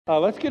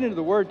Let's get into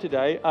the Word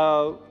today.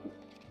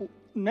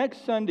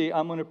 Next Sunday,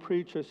 I'm going to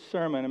preach a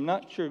sermon. I'm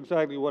not sure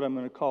exactly what I'm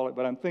going to call it,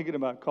 but I'm thinking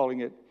about calling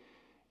it,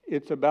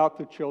 It's About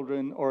the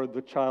Children or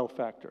the Child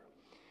Factor.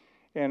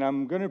 And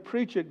I'm going to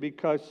preach it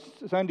because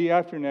Sunday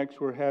after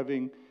next, we're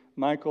having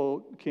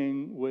Michael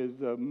King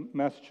with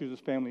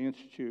Massachusetts Family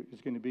Institute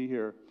is going to be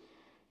here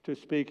to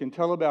speak and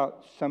tell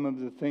about some of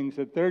the things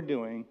that they're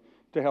doing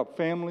to help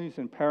families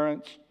and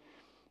parents,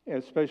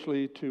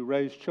 especially to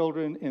raise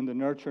children in the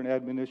nurture and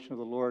admonition of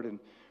the Lord and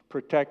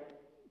protect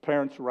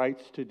parents'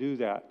 rights to do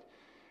that.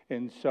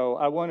 And so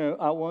I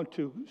want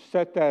to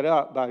set that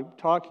up by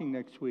talking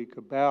next week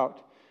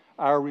about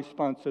our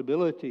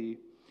responsibility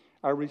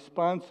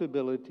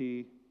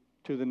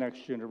to the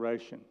next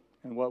generation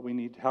and what we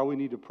need, how we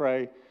need to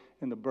pray,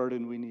 and the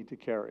burden we need to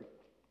carry.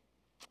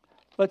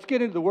 Let's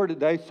get into the Word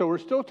today. So we're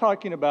still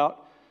talking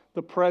about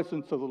the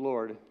presence of the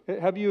Lord.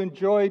 Have you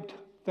enjoyed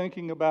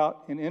thinking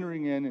about and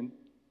entering in and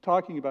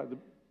talking about the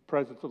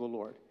presence of the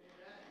Lord?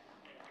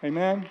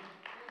 Amen?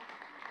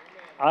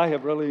 I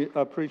have really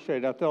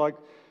appreciated it. I feel like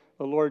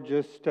the Lord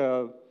just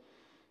kind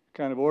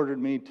of ordered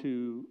me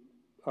to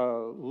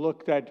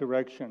look that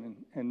direction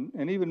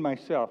and even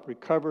myself,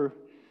 recover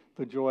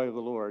the joy of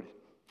the Lord.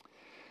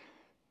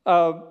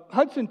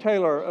 Hudson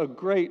Taylor, a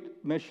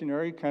great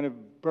missionary, kind of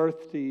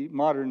birthed the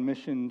modern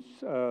missions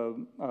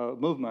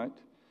movement,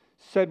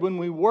 said, when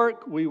we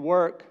work,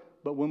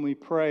 but when we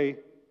pray,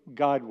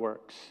 God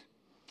works.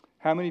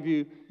 How many of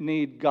you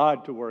need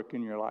God to work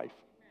in your life?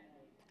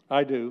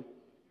 I do.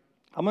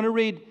 I'm going to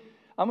read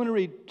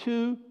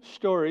two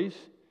stories.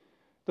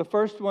 The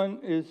first one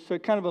is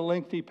kind of a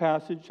lengthy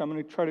passage. I'm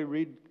going to try to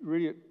read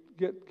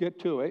it, get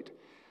to it.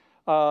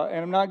 And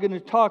I'm not going to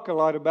talk a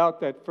lot about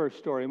that first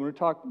story. I'm going to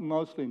talk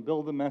mostly and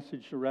build the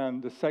message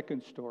around the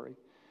second story.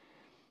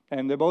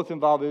 And they both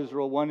involve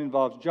Israel. One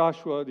involves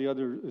Joshua. The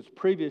other is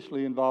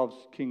previously involves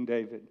King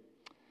David.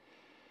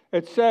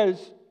 It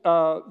says,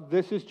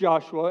 this is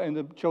Joshua and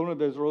the children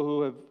of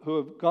Israel who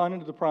have gone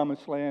into the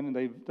Promised Land,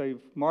 and they've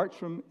marched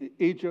from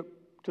Egypt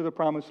to the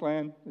Promised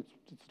Land.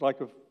 It's like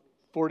a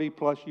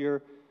 40-plus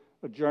year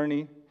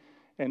journey.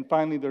 And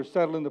finally, they're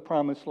settled in the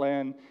Promised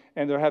Land,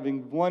 and they're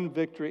having one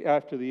victory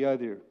after the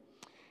other.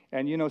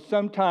 And you know,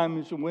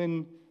 sometimes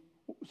when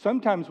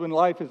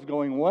life is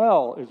going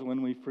well is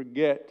when we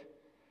forget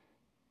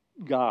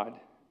God.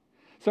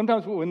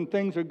 Sometimes when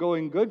things are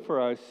going good for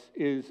us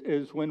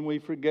is when we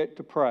forget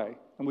to pray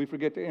and we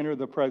forget to enter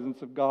the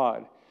presence of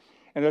God.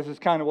 And this is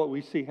kind of what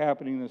we see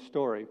happening in this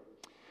story.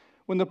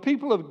 When the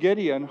people of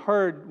Gideon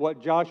heard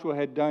what Joshua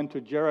had done to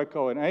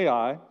Jericho and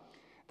Ai,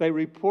 they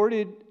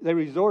resorted,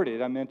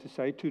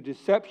 to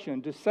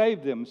deception to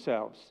save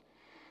themselves.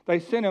 They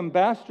sent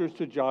ambassadors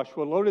to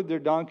Joshua, loaded their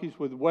donkeys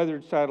with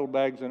weathered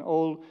saddlebags and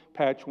old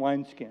patched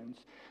wineskins.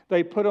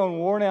 They put on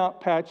worn-out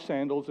patched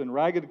sandals and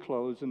ragged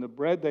clothes, and the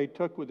bread they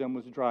took with them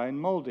was dry and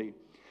moldy.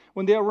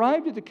 When they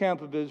arrived at the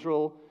camp of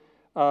Israel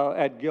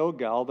at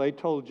Gilgal, they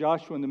told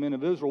Joshua and the men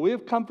of Israel, "We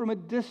have come from a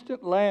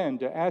distant land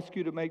to ask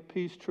you to make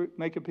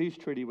a peace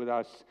treaty with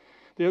us."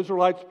 The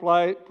Israelites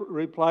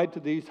replied to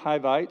these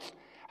Hivites,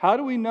 "How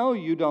do we know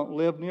you don't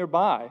live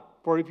nearby?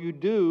 For if you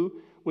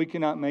do, we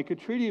cannot make a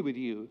treaty with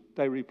you."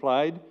 They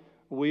replied,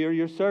 "We are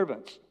your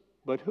servants."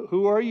 "But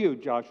who are you?"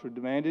 Joshua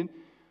demanded.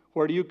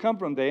 "Where do you come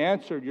from?" They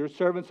answered, "Your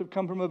servants have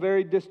come from a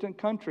very distant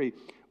country.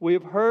 We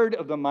have heard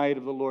of the might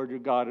of the Lord your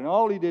God and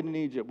all he did in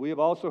Egypt. We have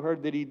also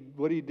heard that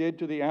what he did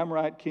to the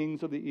Amorite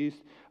kings of the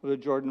east of the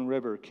Jordan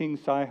River, King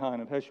Sihon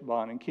of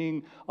Heshbon and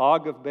King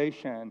Og of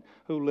Bashan,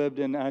 who lived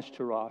in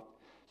Ashtaroth.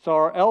 So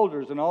our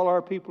elders and all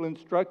our people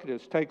instructed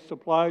us, take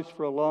supplies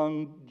for a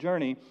long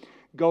journey.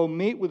 Go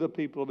meet with the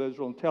people of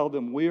Israel and tell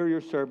them, we are your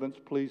servants.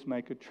 Please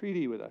make a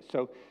treaty with us."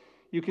 So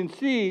you can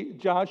see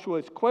Joshua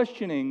is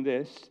questioning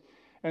this,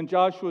 and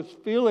Joshua's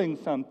feeling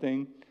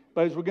something.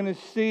 But as we're going to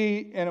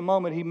see in a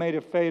moment, he made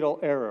a fatal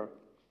error.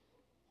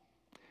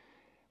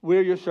 "We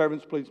are your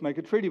servants. Please make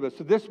a treaty with us."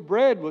 So this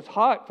bread was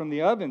hot from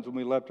the ovens when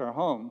we left our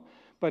home.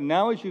 But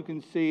now, as you can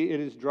see,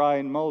 it is dry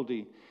and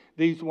moldy.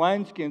 These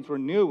wineskins were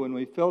new when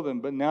we filled them,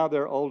 but now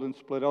they're old and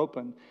split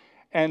open.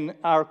 And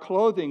our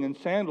clothing and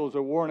sandals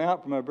are worn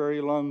out from a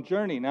very long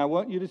journey. Now I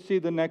want you to see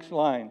the next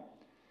line.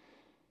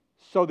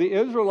 So the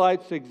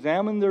Israelites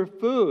examined their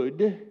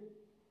food.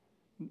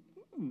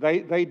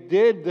 They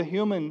did the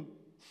human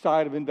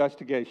side of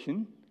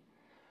investigation,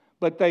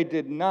 but they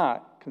did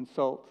not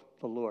consult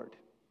the Lord.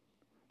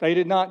 They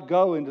did not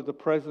go into the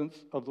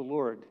presence of the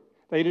Lord.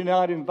 They did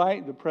not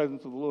invite the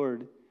presence of the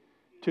Lord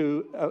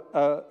to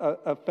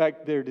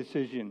affect their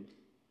decision.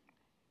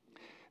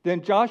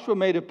 Then Joshua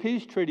made a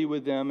peace treaty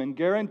with them and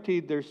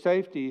guaranteed their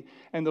safety,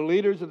 and the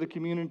leaders of the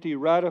community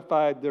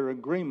ratified their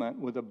agreement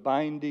with a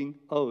binding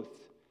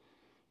oath.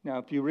 Now,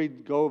 if you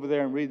go over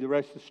there and read the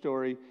rest of the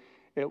story,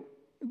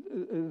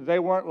 they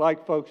weren't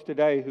like folks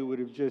today who would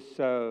have just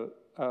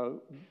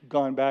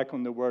gone back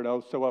on the word, "Oh,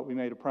 so what, we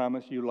made a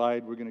promise, you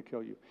lied, we're going to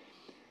kill you."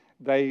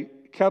 They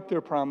kept their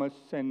promise,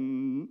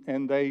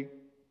 and they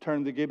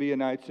turned the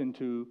Gibeonites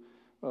into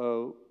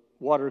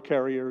water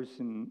carriers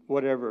and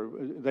whatever.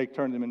 They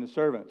turned them into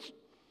servants.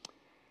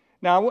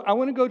 Now, I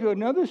want to go to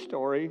another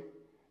story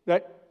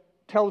that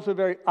tells a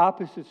very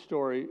opposite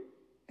story,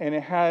 and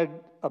it had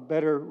a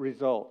better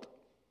result.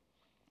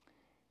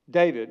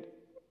 David.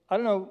 I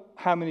don't know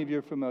how many of you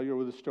are familiar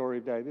with the story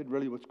of David,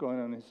 really what's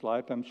going on in his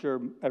life. I'm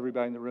sure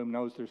everybody in the room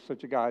knows there's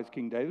such a guy as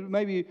King David.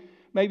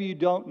 Maybe you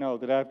don't know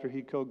that after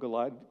he killed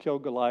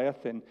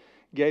Goliath and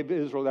gave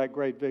Israel that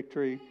great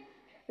victory,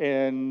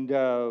 and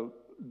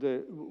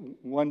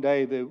one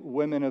day the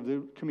women of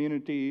the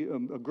community,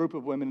 a group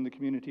of women in the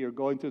community are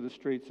going through the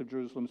streets of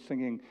Jerusalem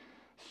singing,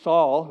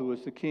 Saul, who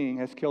was the king,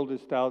 has killed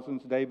his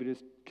thousands, David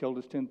has killed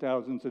his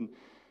 10,000s, and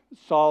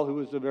Saul, who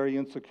was a very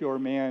insecure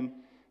man,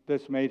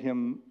 that's made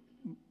him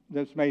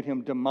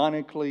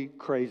demonically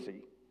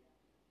crazy,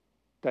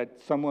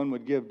 that someone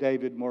would give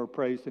David more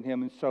praise than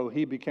him. And so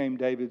he became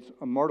David's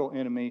mortal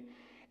enemy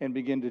and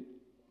began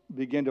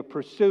to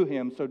pursue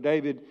him. So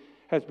David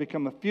has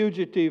become a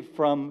fugitive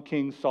from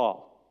King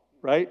Saul,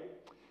 right?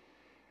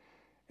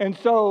 And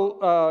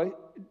so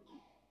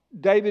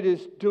David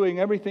is doing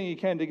everything he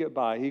can to get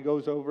by. He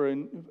goes over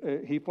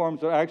and he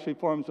forms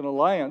an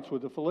alliance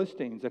with the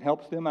Philistines and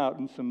helps them out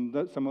in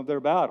some of their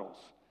battles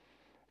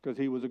because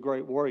he was a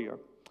great warrior.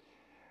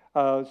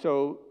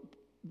 So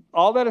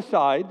all that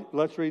aside,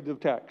 let's read the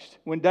text.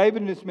 When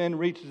David and his men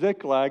reached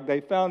Ziklag,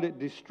 they found it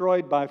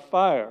destroyed by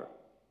fire.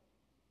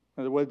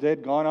 In other words, they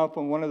had gone off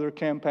on one of their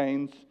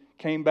campaigns,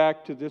 came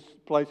back to this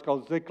place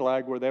called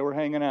Ziklag where they were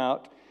hanging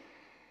out,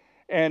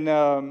 and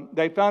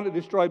they found it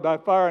destroyed by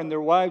fire and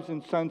their wives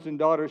and sons and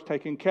daughters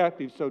taken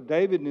captive. So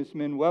David and his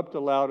men wept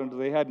aloud until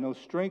they had no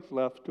strength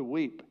left to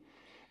weep.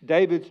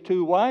 David's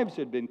 2 wives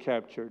had been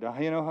captured,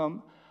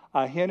 Ahinoam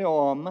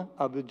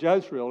of the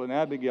Jezreel and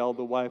Abigail,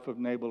 the wife of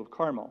Nabal of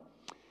Carmel.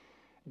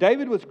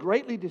 David was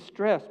greatly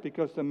distressed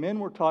because the men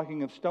were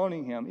talking of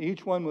stoning him.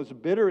 Each one was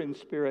bitter in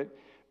spirit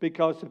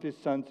because of his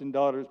sons and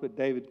daughters, but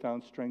David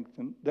found strength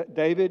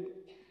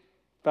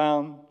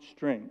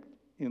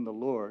in the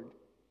Lord,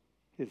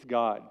 his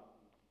God.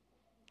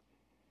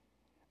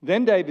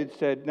 Then David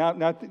said,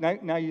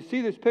 now you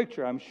see this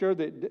picture. I'm sure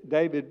that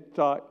David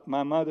thought,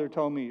 my mother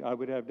told me I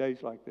would have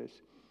days like this.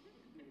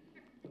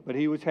 But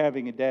he was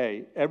having a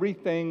day.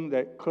 Everything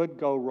that could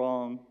go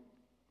wrong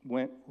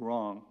went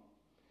wrong.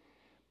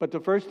 But the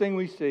first thing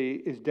we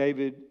see is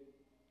David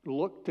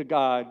looked to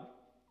God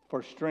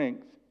for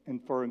strength and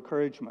for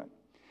encouragement.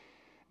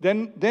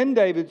 Then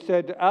David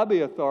said to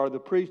Abiathar, the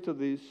priest of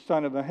the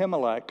son of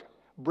Ahimelech,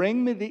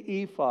 bring me the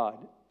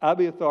ephod.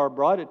 Abiathar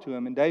brought it to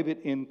him, and David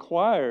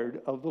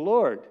inquired of the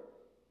Lord,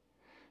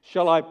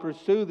 shall I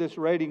pursue this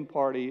raiding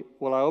party?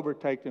 Will I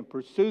overtake them?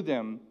 Pursue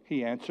them,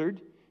 he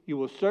answered. You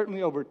will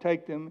certainly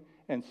overtake them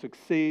and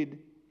succeed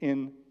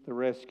in the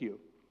rescue.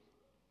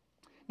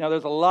 Now,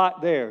 there's a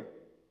lot there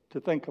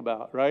to think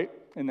about, right,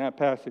 in that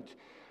passage.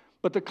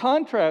 But the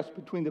contrast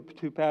between the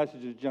 2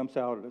 passages jumps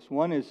out at us.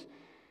 One is,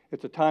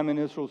 it's a time in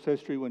Israel's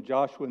history when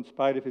Joshua, in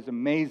spite of his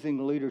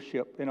amazing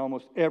leadership, in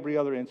almost every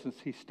other instance,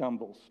 he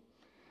stumbles.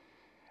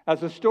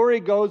 As the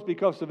story goes,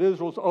 because of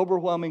Israel's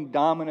overwhelming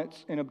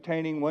dominance in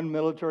obtaining one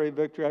military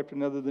victory after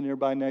another, the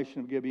nearby nation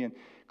of Gibeon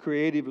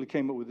creatively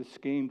came up with a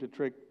scheme to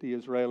trick the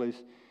Israelis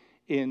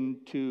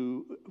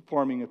into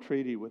forming a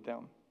treaty with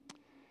them.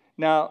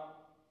 Now,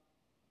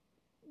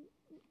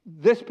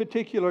 this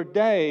particular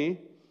day,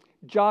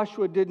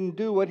 Joshua didn't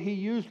do what he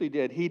usually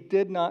did. He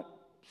did not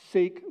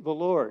seek the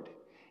Lord.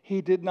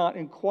 He did not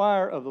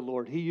inquire of the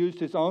Lord. He used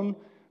his own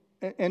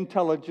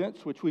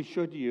intelligence, which we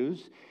should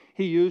use.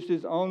 He used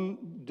his own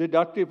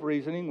deductive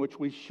reasoning, which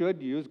we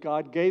should use.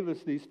 God gave us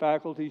these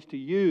faculties to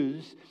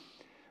use.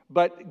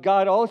 But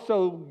God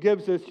also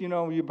gives us,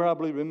 you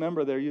probably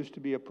remember there used to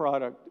be a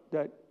product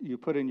that you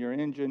put in your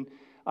engine.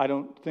 I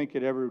don't think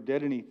it ever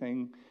did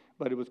anything,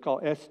 but it was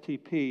called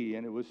STP,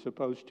 and it was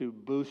supposed to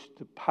boost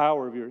the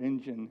power of your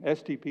engine.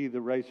 STP,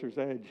 the racer's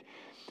edge.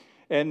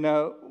 And,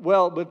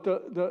 but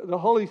the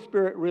Holy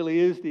Spirit really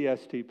is the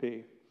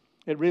STP.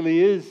 It really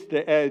is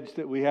the edge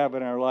that we have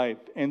in our life.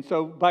 And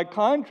so, by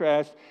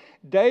contrast,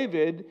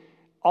 David,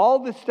 all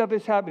this stuff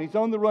is happening. He's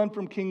on the run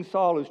from King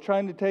Saul, who's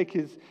trying to take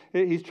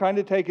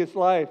his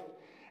life.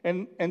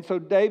 And so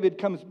David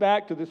comes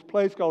back to this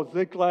place called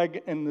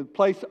Ziklag, and the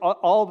place,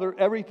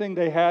 everything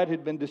they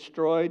had been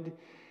destroyed.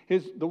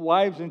 The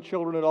wives and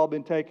children had all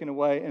been taken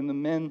away, and the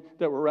men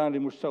that were around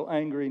him were so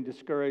angry and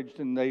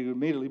discouraged, and they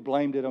immediately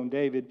blamed it on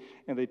David,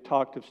 and they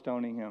talked of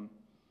stoning him.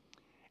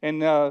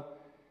 And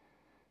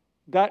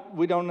that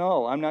we don't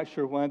know. I'm not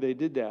sure why they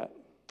did that.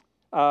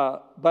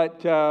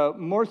 But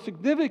more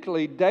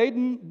significantly,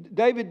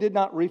 David did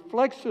not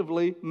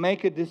reflexively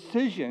make a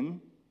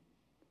decision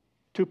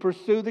to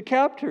pursue the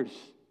captors.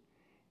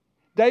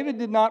 David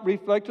did not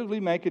reflexively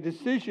make a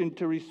decision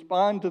to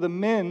respond to the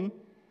men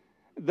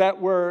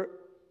that were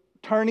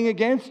turning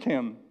against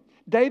him.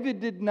 David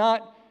did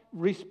not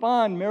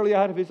respond merely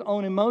out of his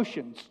own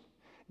emotions.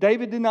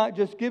 David did not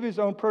just give his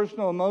own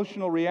personal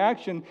emotional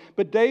reaction,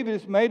 but David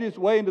has made his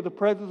way into the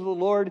presence of the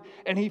Lord,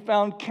 and he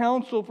found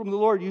counsel from the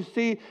Lord. You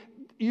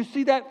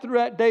see that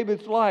throughout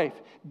David's life.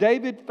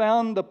 David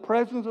found the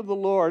presence of the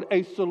Lord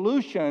a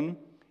solution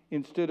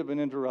instead of an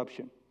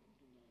interruption.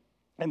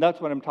 And that's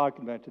what I'm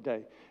talking about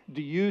today.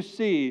 Do you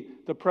see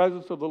the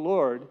presence of the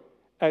Lord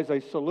as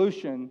a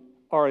solution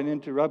or an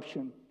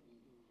interruption?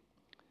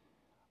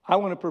 I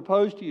want to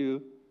propose to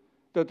you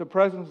that the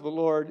presence of the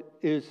Lord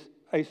is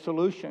a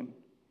solution,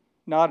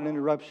 not an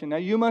interruption. Now,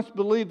 you must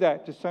believe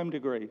that to some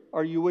degree,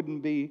 or you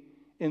wouldn't be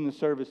in the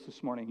service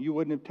this morning. You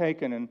wouldn't have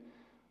taken an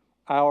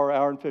hour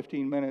and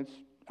 15 minutes,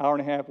 hour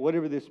and a half,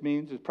 whatever this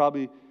means. It's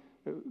probably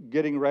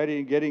getting ready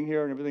and getting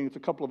here and everything. It's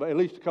at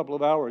least a couple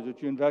of hours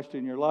that you invest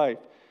in your life.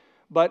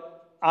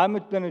 But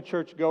I've been a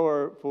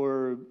churchgoer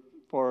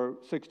for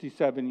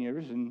 67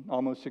 years and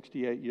almost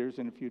 68 years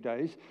in a few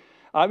days.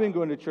 I've been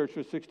going to church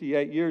for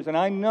 68 years, and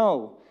I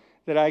know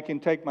that I can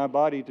take my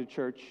body to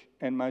church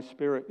and my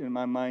spirit and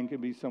my mind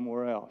can be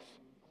somewhere else.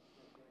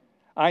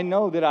 I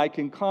know that I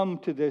can come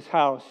to this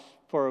house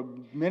for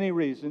many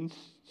reasons,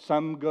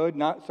 some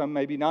good, some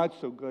maybe not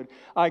so good.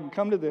 I can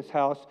come to this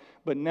house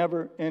but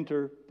never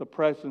enter the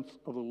presence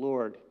of the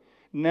Lord,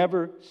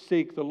 never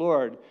seek the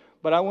Lord.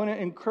 But I want to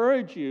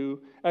encourage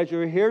you, as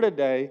you're here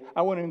today,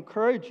 I want to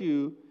encourage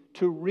you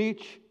to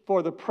reach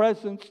for the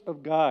presence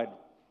of God.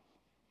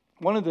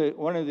 One of the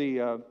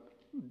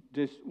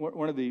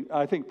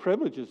I think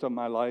privileges of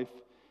my life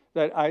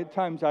that at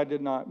times I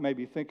did not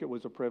maybe think it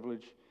was a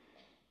privilege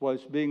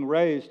was being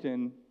raised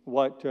in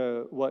what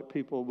you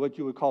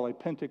would call a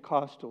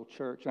Pentecostal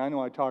church. And I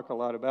know I talk a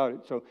lot about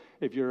it, so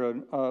if you're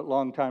a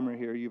long timer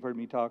here, you've heard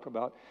me talk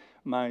about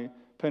my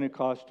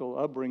Pentecostal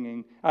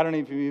upbringing. I don't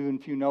even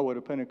if you know what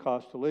a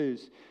Pentecostal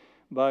is,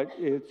 but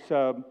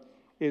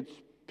it's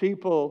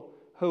people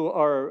who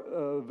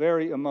are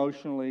very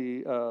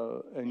emotionally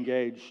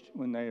engaged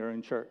when they are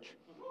in church.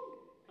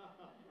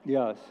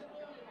 Yes.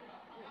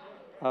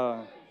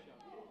 There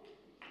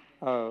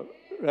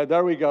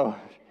we go.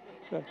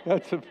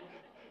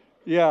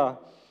 Yeah.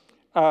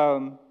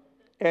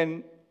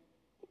 And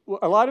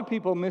a lot of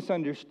people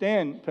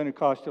misunderstand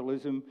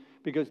Pentecostalism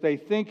because they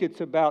think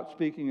it's about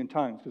speaking in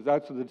tongues, because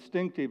that's the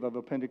distinctive of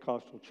a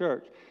Pentecostal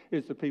church,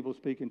 is the people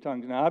speak in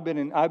tongues. Now, I've been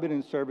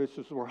in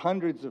services where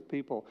hundreds of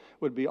people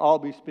would all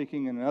be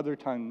speaking in other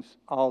tongues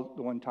all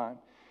at one time.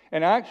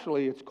 And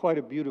actually, it's quite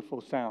a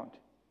beautiful sound.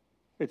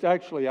 It's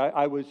actually,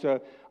 I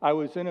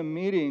was in a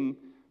meeting,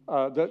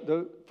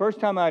 the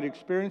first time I'd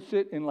experienced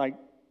it in like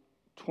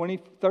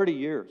 30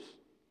 years,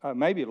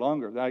 maybe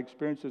longer, that I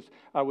experienced this.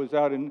 I was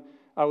out in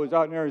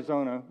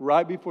Arizona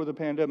right before the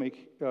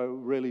pandemic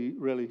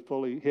really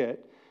fully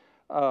hit,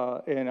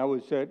 and I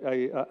was at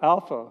a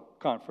Alpha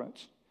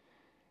conference,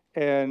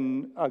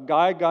 and a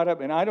guy got up,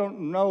 and I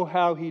don't know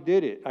how he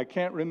did it. I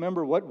can't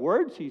remember what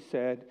words he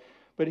said,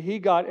 but he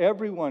got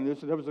everyone.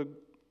 There was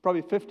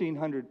probably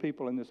 1,500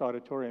 people in this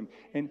auditorium,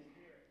 and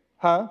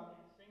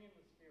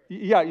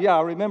Yeah,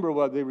 I remember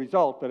the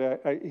result, but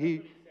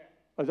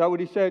is that what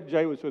he said?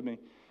 Jay was with me.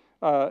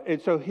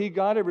 And so he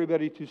got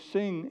everybody to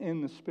sing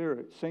in the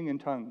Spirit, sing in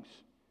tongues.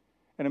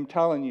 And I'm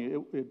telling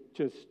you, it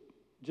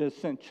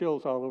just sent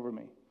chills all over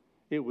me.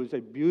 It was a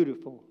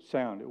beautiful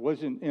sound. It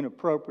wasn't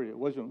inappropriate.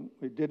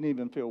 It didn't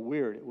even feel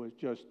weird. It was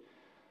just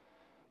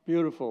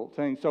beautiful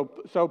thing. So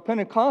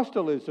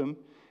Pentecostalism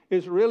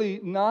is really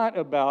not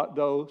about,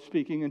 though,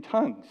 speaking in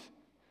tongues.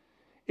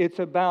 It's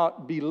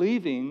about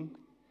believing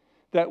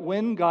that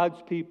when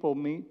God's people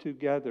meet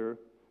together,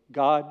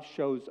 God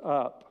shows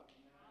up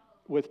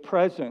with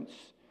presence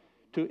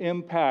to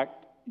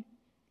impact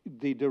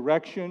the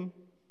direction,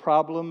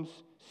 problems,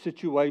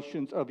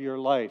 situations of your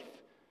life.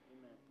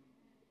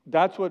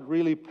 That's what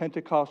really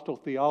Pentecostal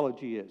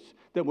theology is.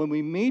 That when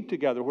we meet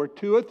together, where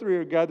 2 or 3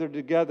 are gathered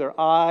together,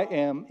 I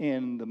am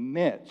in the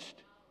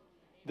midst.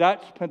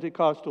 That's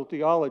Pentecostal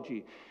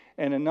theology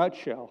in a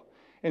nutshell.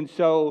 And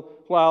so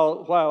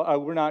while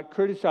we're not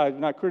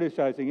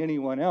criticizing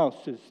anyone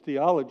else's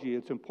theology,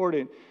 it's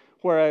important.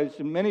 Whereas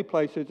in many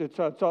places, it's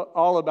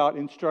all about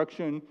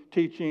instruction,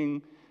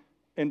 teaching,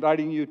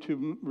 inviting you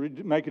to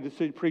make a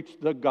decision, preach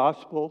the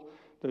gospel,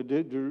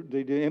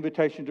 the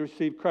invitation to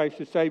receive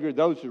Christ as Savior.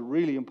 Those are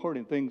really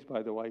important things,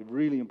 by the way,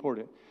 really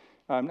important.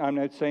 I'm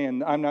not saying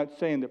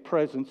that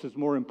presence is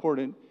more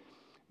important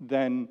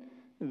than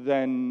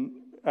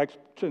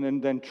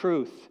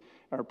truth.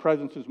 Our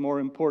presence is more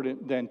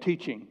important than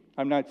teaching.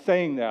 I'm not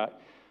saying that.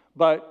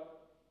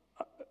 But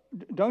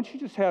don't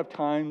you just have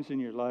times in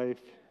your life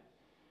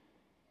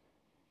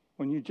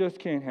when you just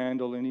can't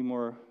handle any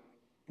more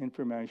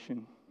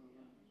information?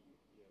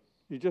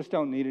 You just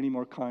don't need any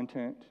more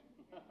content.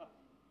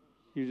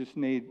 You just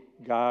need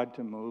God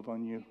to move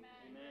on you.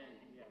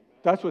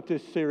 That's what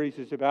this series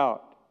is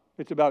about.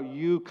 It's about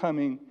you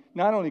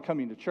not only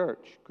coming to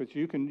church, because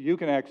you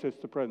can access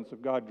the presence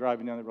of God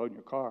driving down the road in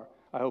your car.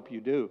 I hope you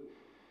do.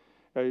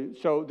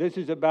 So this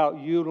is about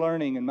you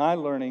learning and my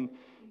learning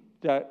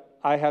that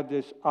I have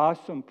this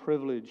awesome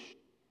privilege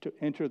to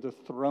enter the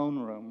throne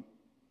room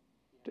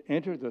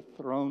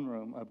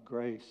of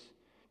grace,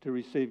 to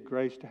receive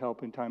grace to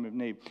help in time of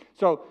need.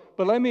 So,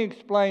 but let me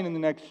explain in the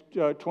next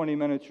 20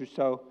 minutes or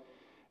so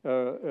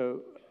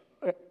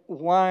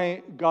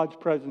why God's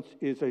presence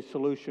is a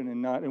solution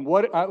and not. I'm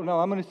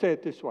going to say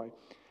it this way.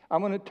 I'm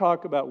going to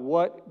talk about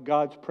what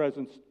God's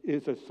presence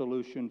is a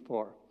solution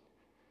for.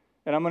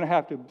 And I'm going to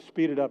have to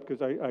speed it up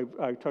because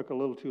I took a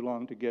little too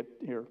long to get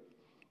here.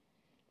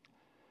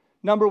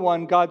 Number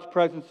one, God's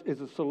presence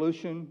is a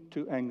solution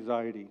to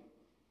anxiety.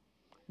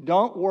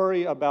 Don't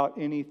worry about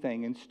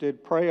anything.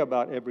 Instead, pray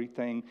about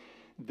everything.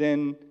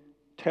 Then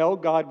tell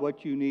God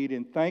what you need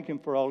and thank Him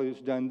for all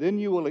He's done. Then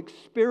you will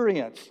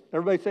experience,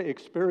 everybody say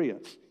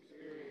experience.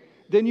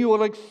 Then you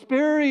will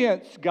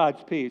experience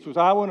God's peace. Because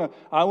I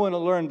want to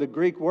learn the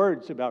Greek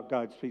words about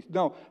God's peace.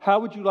 No,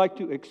 how would you like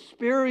to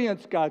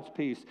experience God's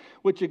peace,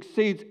 which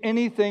exceeds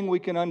anything we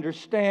can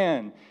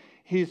understand?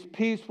 His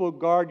peace will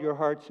guard your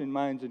hearts and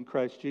minds in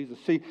Christ Jesus.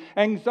 See,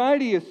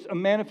 anxiety is a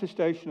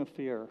manifestation of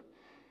fear.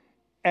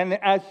 And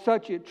as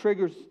such, it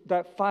triggers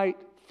that fight,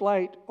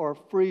 flight, or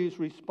freeze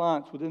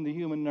response within the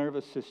human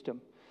nervous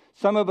system.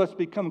 Some of us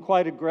become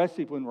quite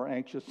aggressive when we're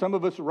anxious. Some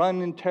of us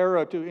run in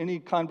terror to any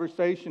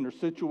conversation or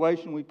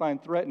situation we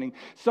find threatening.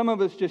 Some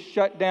of us just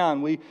shut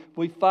down. We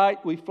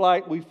fight, we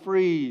flight, we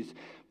freeze.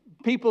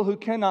 People who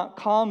cannot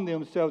calm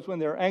themselves when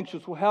they're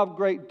anxious will have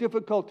great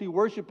difficulty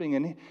worshiping,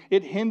 and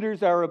it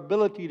hinders our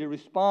ability to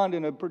respond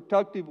in a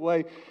productive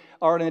way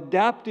or an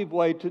adaptive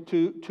way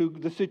to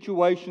the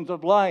situations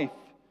of life.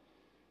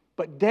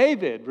 But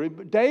David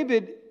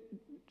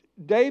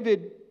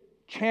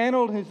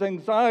channeled his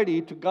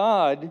anxiety to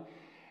God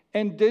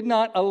and did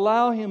not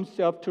allow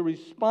himself to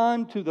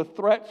respond to the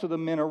threats of the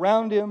men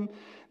around him,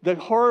 the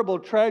horrible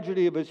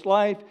tragedy of his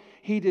life.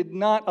 He did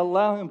not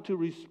allow him to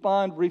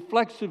respond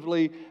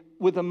reflexively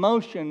with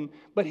emotion,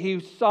 but he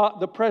sought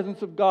the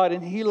presence of God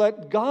and he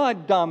let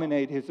God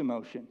dominate his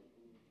emotion.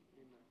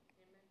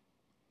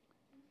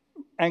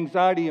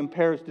 Anxiety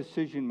impairs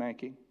decision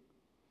making.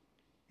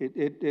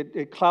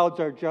 It clouds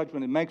our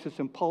judgment. It makes us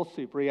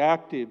impulsive,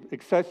 reactive,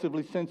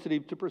 excessively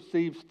sensitive to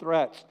perceived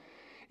threats.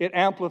 It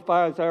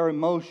amplifies our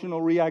emotional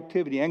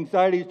reactivity.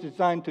 Anxiety is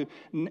designed to.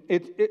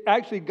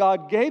 Actually,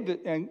 God gave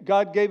it, and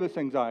God gave us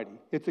anxiety.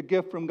 It's a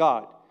gift from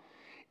God.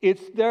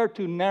 It's there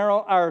to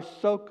narrow our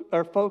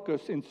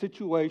focus in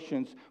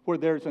situations where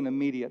there's an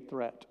immediate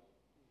threat.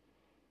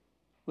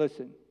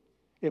 Listen,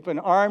 if an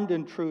armed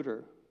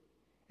intruder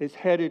is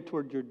headed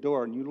toward your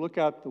door and you look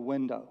out the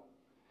window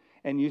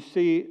and you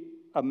see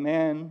a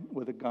man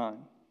with a gun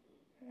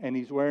and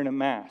he's wearing a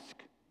mask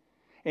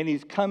and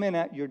he's coming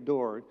at your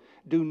door,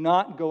 do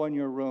not go in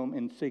your room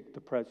and seek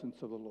the presence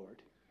of the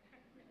Lord.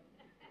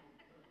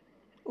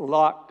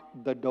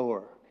 Lock the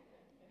door.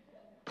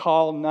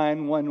 Call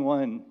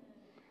 911.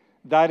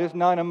 That is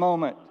not a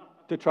moment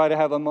to try to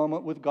have a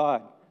moment with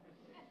God.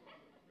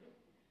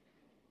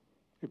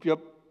 If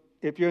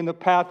you're in the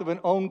path of an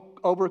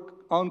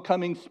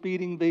oncoming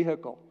speeding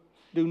vehicle,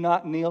 do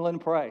not kneel and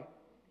pray.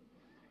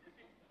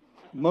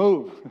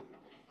 Move.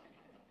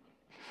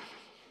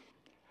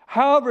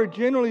 However,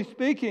 generally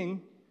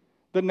speaking,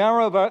 the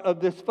narrow of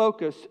this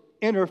focus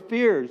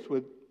interferes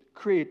with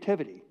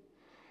creativity.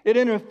 It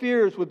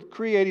interferes with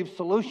creative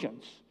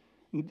solutions.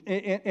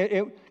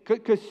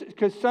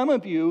 Because some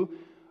of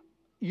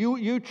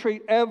you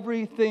treat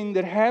everything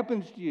that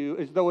happens to you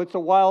as though it's a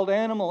wild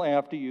animal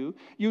after you.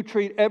 You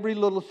treat every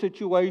little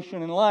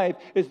situation in life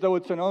as though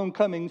it's an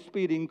oncoming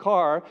speeding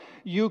car.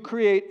 You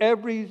create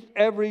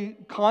every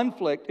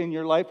conflict in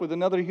your life with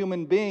another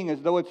human being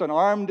as though it's an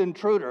armed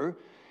intruder,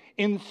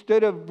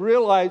 instead of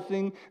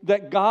realizing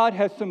that God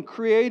has some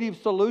creative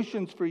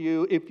solutions for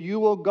you. If you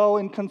will go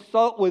and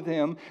consult with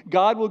Him,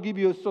 God will give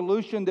you a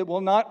solution that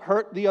will not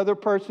hurt the other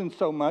person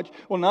so much,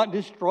 will not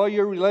destroy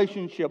your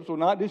relationships, will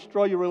not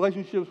destroy your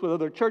relationships with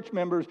other church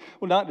members,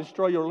 will not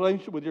destroy your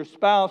relationship with your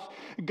spouse.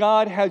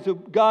 God has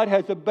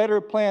a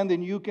better plan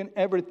than you can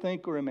ever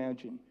think or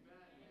imagine.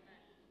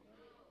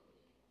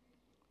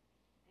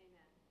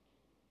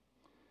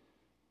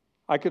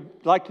 I could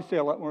like to say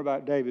a lot more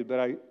about David,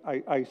 but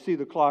I see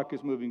the clock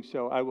is moving,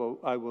 so I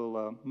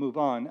will move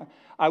on.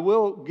 I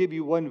will give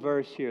you one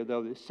verse here,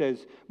 though, that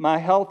says, "My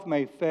health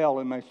may fail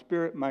and my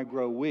spirit may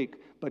grow weak,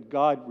 but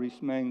God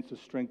remains the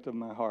strength of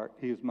my heart.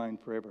 He is mine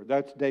forever."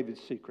 That's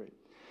David's secret.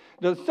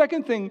 The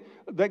second thing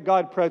that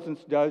God's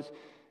presence does,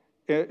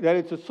 that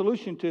it's a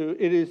solution to,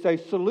 it is a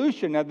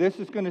solution. Now, this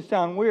is going to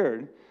sound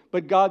weird,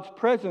 but God's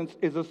presence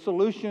is a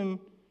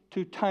solution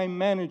to time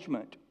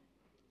management.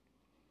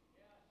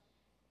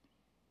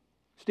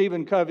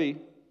 Stephen Covey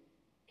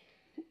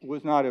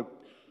was not a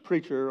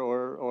preacher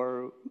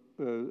or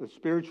a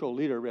spiritual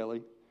leader,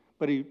 really,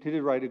 but he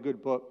did write a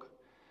good book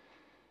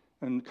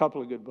and a couple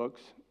of good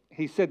books.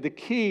 He said the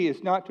key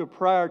is not to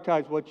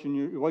prioritize what's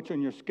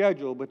on your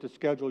schedule, but to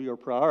schedule your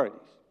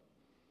priorities.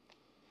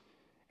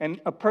 And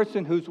a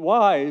person who's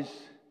wise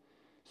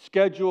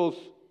schedules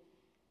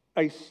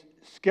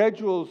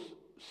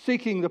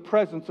seeking the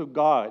presence of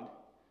God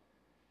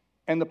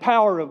and the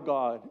power of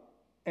God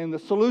and the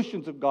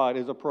solutions of God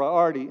is a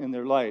priority in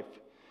their life.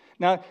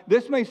 Now,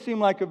 this may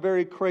seem like a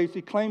very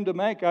crazy claim to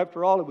make.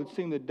 After all, it would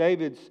seem that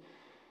David's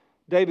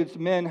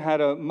men had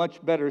a much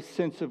better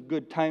sense of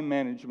good time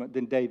management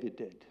than David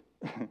did,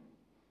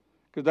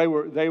 because they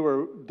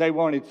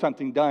wanted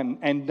something done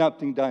and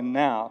nothing done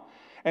now.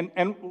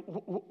 And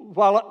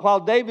while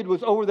David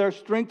was over there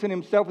strengthening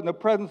himself in the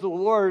presence of the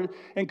Lord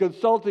and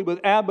consulting with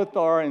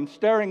Abiathar and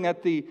staring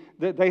at I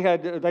think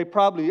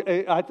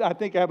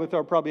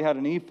Abiathar probably had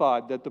an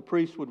ephod that the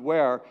priest would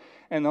wear,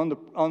 and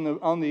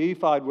on the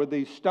ephod were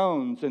these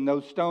stones, and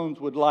those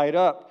stones would light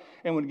up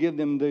and would give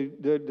them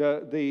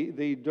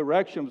the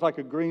direction. It was like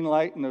a green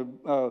light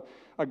and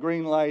a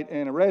green light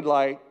and a red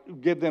light,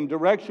 give them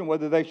direction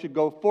whether they should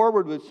go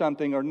forward with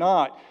something or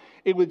not.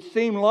 It would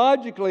seem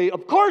logically,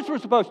 of course we're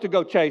supposed to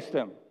go chase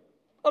them.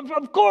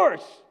 Of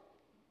course.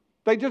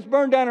 They just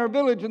burned down our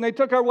village and they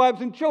took our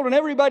wives and children.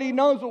 Everybody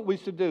knows what we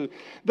should do.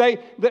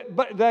 But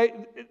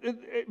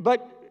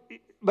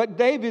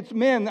David's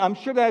men, I'm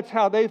sure that's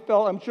how they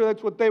felt. I'm sure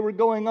that's what they were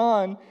going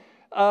on.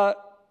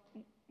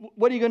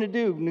 What are you going to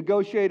do?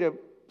 Negotiate a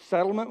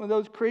settlement with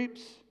those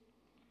creeps?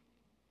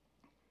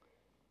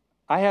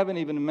 I haven't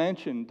even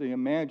mentioned the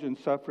imagined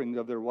suffering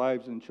of their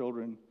wives and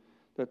children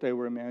that they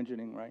were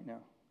imagining right now.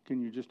 Can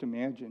you just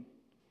imagine?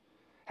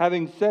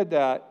 Having said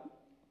that,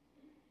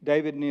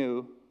 David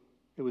knew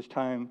it was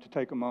time to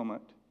take a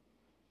moment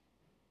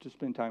to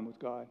spend time with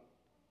God.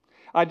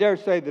 I dare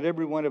say that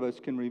every one of us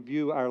can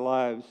review our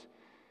lives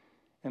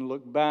and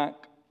look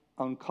back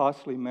on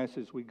costly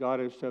messes we got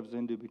ourselves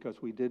into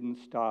because we didn't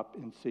stop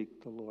and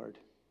seek the Lord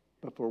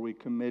before we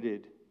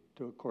committed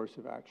to a course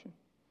of action,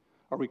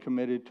 or we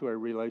committed to a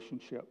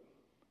relationship.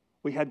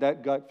 We had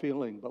that gut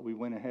feeling, but we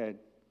went ahead.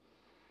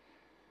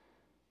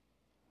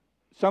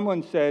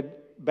 Someone said,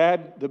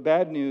 the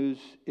bad news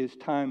is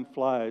time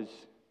flies.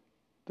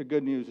 The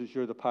good news is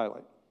you're the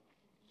pilot.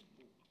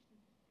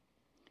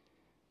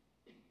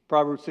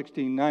 Proverbs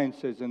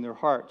 16:9 says, in their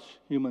hearts,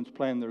 humans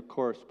plan their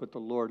course, but the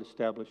Lord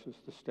establishes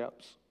the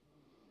steps.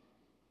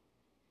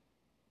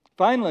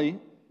 Finally,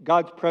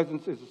 God's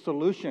presence is a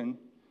solution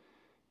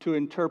to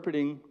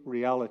interpreting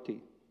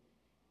reality.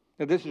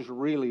 Now, this is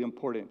really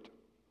important.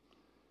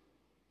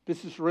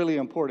 This is really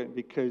important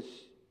because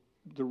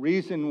the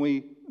reason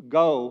we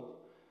go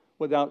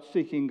without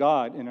seeking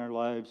God in our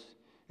lives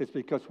is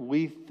because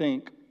we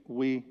think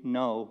we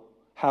know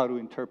how to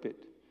interpret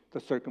the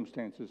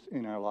circumstances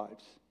in our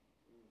lives.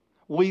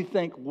 We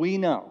think we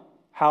know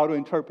how to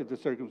interpret the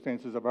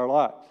circumstances of our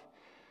lives.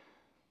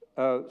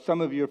 Some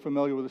of you are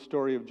familiar with the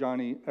story of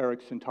Johnny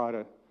Erickson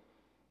Tata,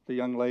 the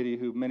young lady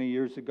who many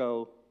years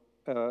ago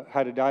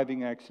had a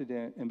diving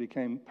accident and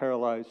became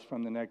paralyzed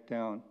from the neck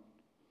down.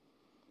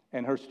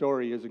 And her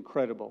story is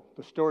incredible.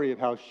 The story of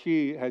how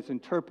she has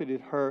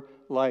interpreted her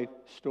life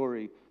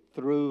story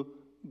through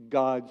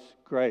God's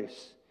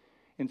grace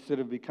instead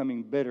of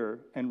becoming bitter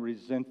and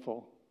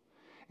resentful.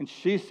 And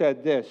she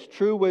said this,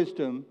 true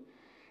wisdom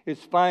is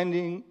found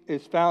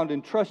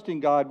in trusting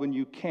God when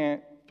you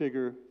can't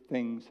figure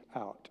things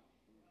out.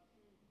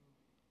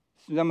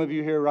 Some of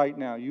you here right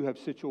now, you have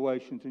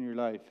situations in your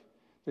life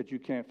that you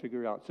can't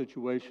figure out.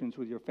 Situations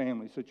with your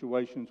family,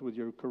 situations with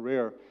your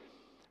career,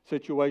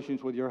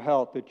 situations with your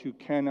health that you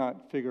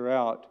cannot figure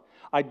out.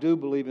 I do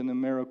believe in the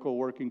miracle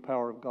working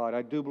power of God.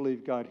 I do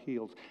believe God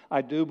heals.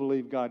 I do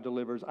believe God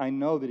delivers. I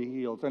know that He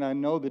heals and I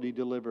know that He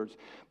delivers.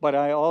 But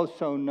I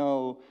also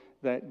know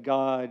that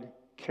God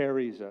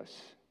carries us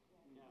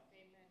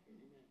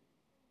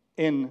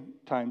in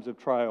times of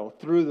trial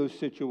through those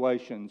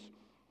situations.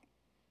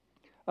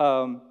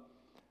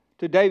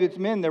 To David's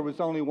men, there was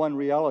only one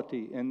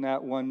reality, and the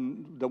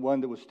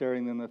one that was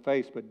staring them in the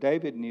face. But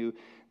David knew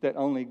that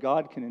only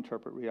God can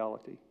interpret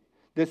reality.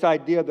 This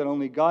idea that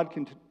only God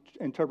can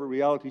interpret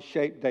reality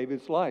shaped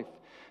David's life.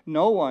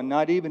 No one,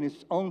 not even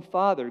his own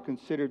father,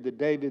 considered that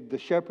David, the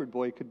shepherd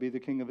boy, could be the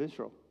king of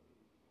Israel.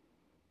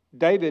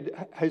 David,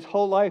 his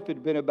whole life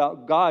had been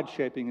about God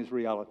shaping his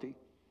reality,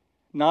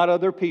 not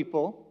other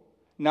people,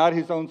 not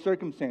his own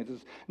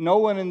circumstances. No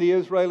one in the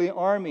Israeli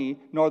army,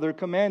 nor their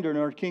commander,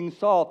 nor King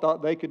Saul,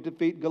 thought they could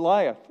defeat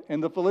Goliath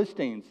and the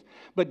Philistines.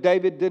 But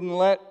David didn't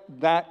let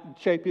that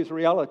shape his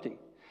reality.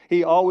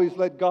 He always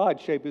let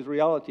God shape his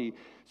reality.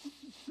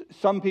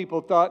 Some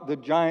people thought the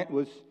giant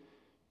was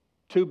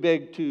too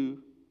big to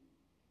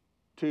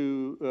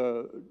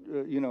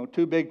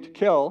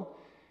kill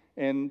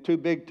and too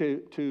big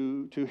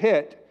to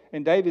hit,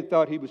 and David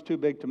thought he was too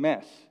big to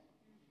mess.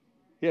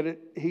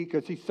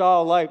 Because he saw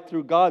life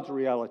through God's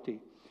reality.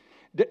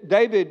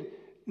 David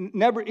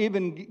never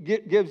even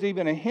gives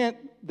even a hint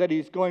that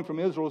he's going from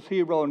Israel's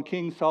hero and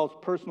King Saul's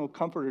personal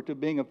comforter to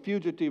being a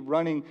fugitive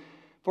running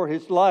for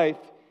his life.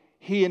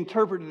 He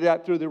interpreted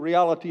that through the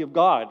reality of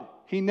God.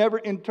 He never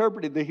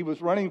interpreted that he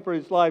was running for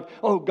his life.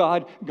 Oh,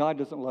 God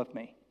doesn't love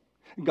me.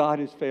 God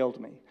has failed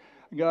me.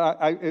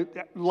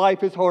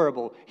 Life is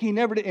horrible. He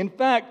never did. In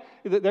fact,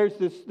 there's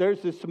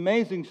this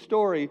amazing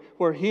story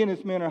where he and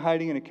his men are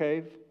hiding in a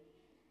cave.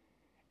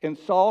 And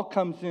Saul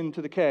comes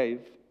into the cave,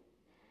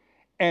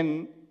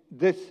 and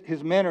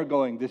his men are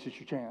going, this is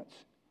your chance.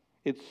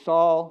 It's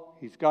Saul.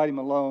 He's got him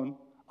alone.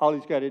 All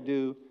he's got to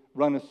do,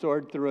 run a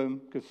sword through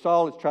him, because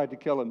Saul has tried to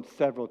kill him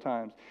several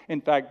times.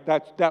 In fact,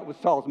 that was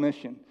Saul's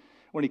mission.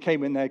 When he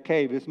came in that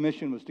cave, his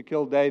mission was to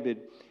kill David.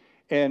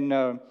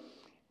 And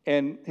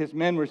his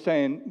men were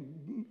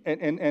saying,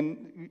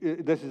 and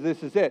this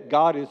is it.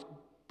 God is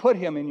put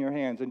him in your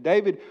hands. And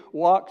David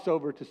walks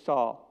over to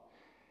Saul.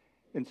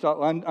 And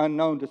Saul,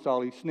 unknown to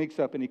Saul, he sneaks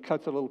up and he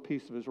cuts a little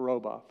piece of his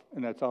robe off.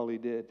 And that's all he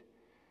did.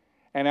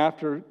 And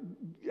after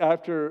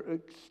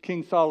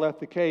King Saul left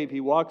the cave,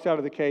 he walks out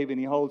of the cave and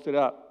he holds it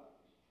up.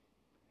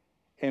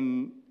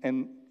 And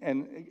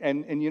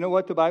you know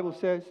what the Bible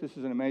says? This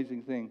is an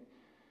amazing thing.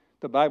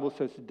 The Bible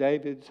says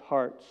David's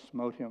heart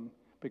smote him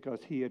because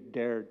he had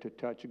dared to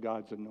touch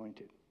God's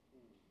anointed.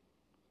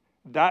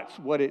 That's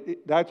what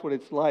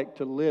it's like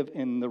to live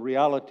in the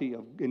reality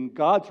in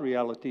God's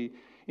reality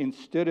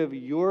instead of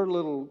your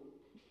little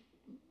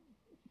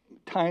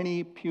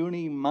tiny,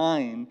 puny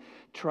mind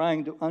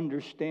trying to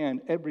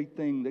understand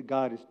everything that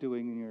God is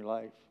doing in your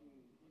life.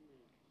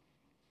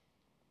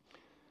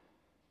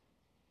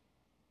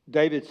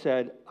 David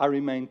said, I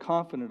remain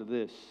confident of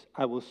this.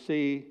 I will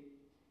see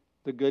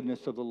the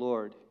goodness of the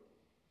Lord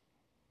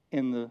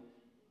in the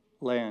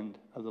land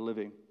of the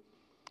living.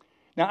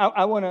 Now,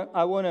 I want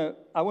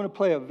to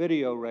play a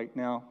video right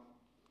now.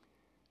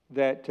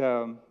 That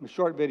a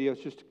short video is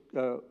just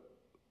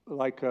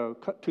like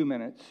 2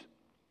 minutes.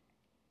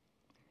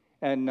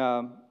 And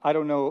I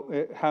don't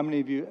know how many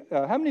of you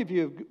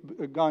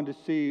have gone to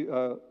see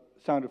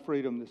Sound of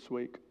Freedom this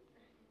week.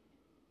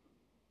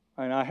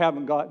 And I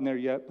haven't gotten there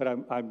yet, but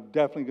I'm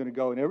definitely going to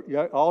go.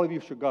 And all of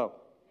you should go.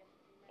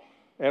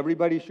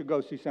 Everybody should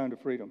go see Sound of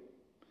Freedom.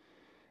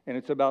 And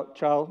it's about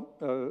child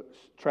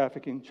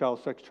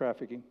sex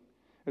trafficking.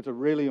 It's a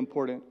really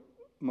important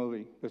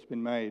movie that's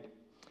been made.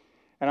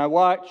 And I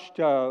watched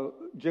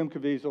Jim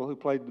Caviezel, who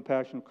played the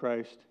Passion of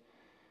Christ,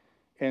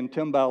 and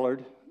Tim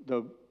Ballard,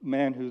 the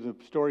man who the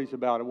story's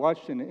about. I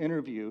watched an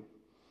interview.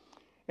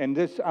 And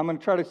I'm going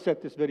to try to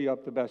set this video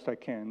up the best I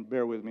can.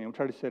 Bear with me. I'm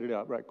trying to set it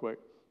up right quick.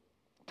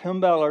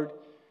 Tim Ballard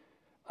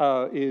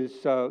is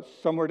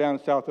somewhere down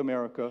in South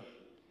America,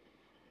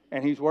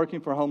 and he's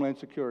working for Homeland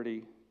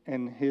Security.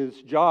 And his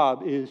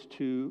job is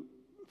to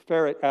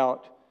ferret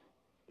out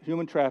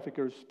human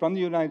traffickers from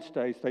the United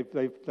States.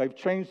 They've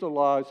changed the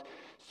laws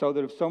so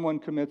that if someone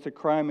commits a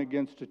crime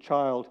against a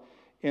child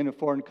in a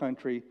foreign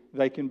country,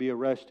 they can be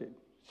arrested.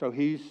 So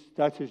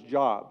that's his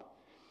job.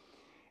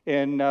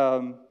 And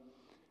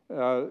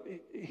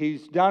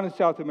he's down in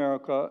South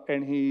America,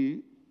 and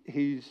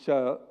he's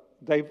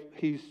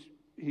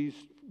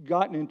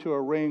gotten into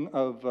a ring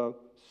of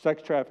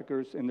sex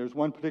traffickers. And there's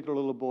one particular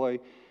little boy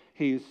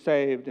he's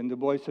saved, and the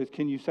boy says,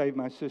 "Can you save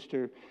my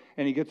sister?"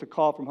 And he gets a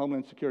call from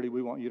Homeland Security,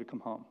 "We want you to come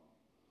home."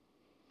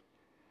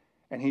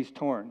 And he's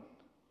torn.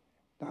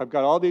 Now, I've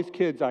got all these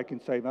kids I can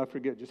save. I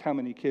forget just how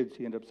many kids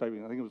he ended up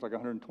saving. I think it was like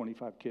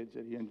 125 kids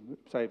that he ended up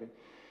saving.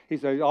 He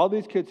said, all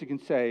these kids he can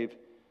save,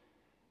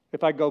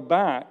 if I go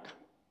back,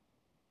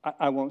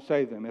 I won't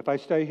save them. If I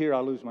stay here,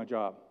 I'll lose my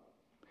job.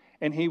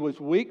 And he was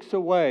weeks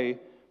away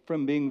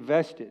from being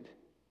vested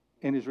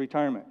in his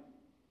retirement.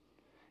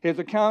 His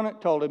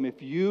accountant told him,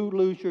 if you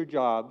lose your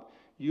job,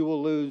 you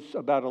will lose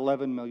about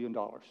 $11 million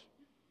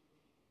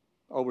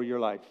over your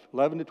life.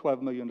 $11 to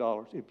 $12 million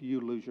if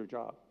you lose your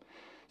job.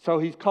 So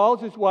he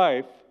calls his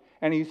wife,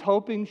 and he's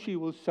hoping she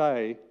will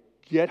say,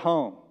 "Get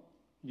home.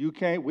 We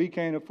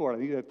can't afford it." I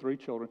think he had 3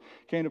 children.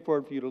 Can't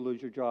afford for you to lose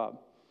your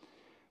job.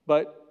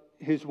 But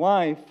his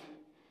wife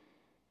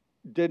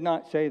did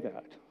not say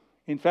that.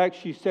 In fact,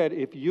 she said,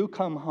 "If you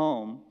come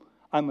home,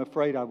 I'm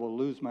afraid I will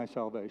lose my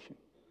salvation."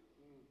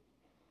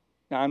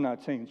 Now, I'm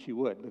not saying she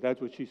would, but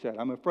that's what she said.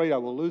 "I'm afraid I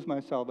will lose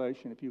my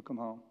salvation if you come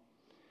home."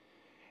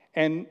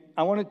 And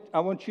I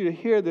want you to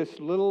hear this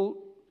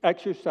little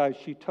exercise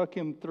she took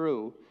him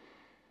through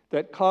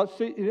that caused.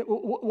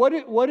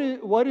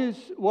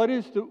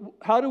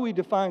 How do we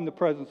define the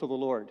presence of the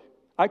Lord?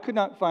 I could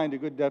not find a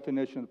good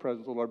definition of the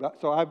presence of the Lord,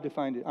 so I've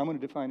defined it. I'm going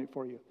to define it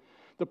for you.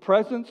 The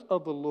presence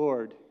of the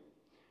Lord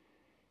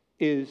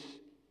is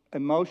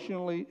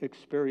emotionally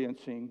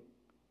experiencing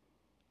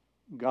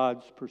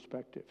God's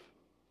perspective.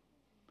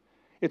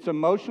 It's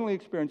emotionally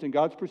experiencing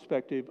God's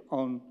perspective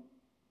on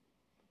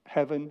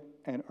heaven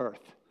and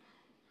earth.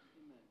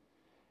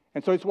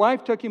 And so his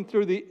wife took him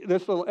through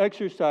this little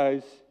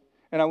exercise,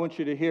 and I want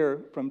you to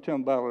hear from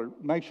Tim Ballard.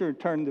 Make sure to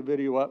turn the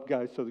video up,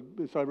 guys, so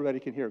everybody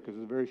can hear, because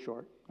it's very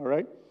short. All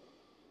right?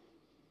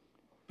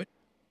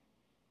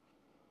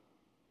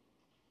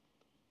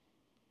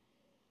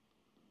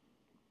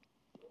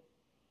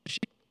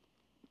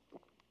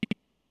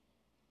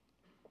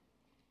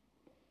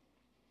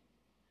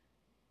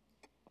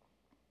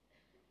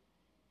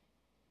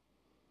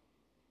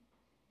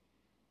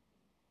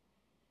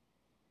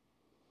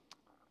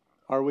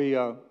 Are we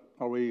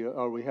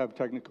have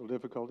technical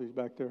difficulties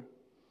back there?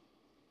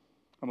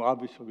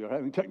 Obviously we are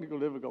having technical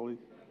difficulties.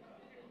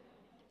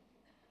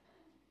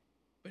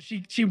 But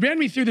she ran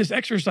me through this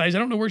exercise. I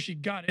don't know where she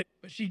got it,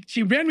 but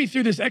she ran me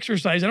through this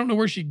exercise. I don't know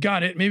where she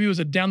got it. Maybe it was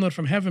a download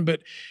from heaven,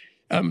 but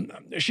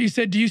she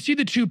said, "Do you see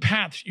the 2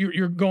 paths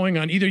you're going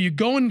on? Either you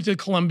go into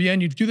Colombia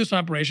and you do this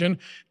operation,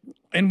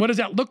 and what does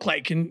that look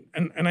like?" And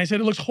I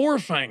said, "It looks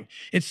horrifying.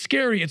 It's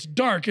scary. It's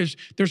dark.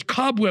 There's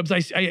cobwebs.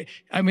 I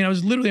mean, I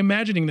was literally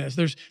imagining this.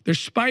 There's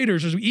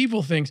spiders. There's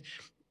evil things."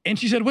 And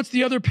she said, "What's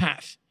the other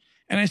path?"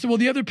 And I said, "Well,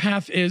 the other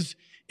path is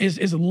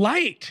is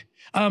light.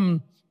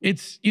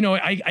 It's,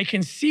 I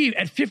can see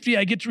at 50,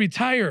 I get to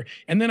retire,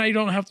 and then I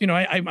don't have to,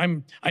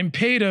 I'm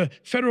paid a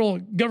federal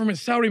government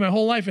salary my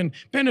whole life and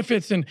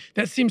benefits, and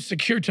that seems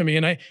secure to me,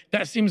 and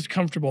that seems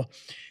comfortable.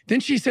 Then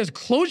she says,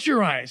 close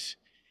your eyes,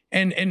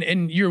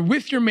 and you're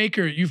with your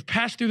maker. You've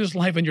passed through this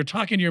life, and you're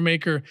talking to your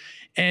maker,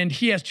 and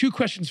he has 2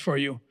 questions for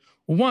you.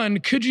 1,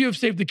 could you have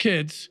saved the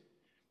kids?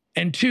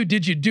 And 2,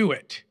 did you do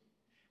it?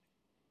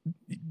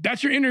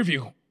 That's your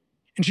interview.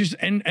 And she's,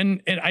 and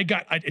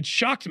it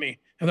shocked me.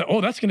 I thought,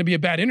 oh, that's going to be a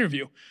bad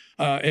interview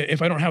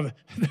if I don't have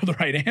the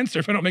right answer,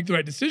 if I don't make the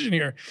right decision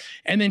here.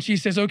 And then she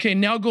says, okay,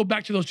 now go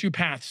back to those 2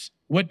 paths.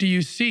 What do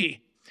you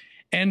see?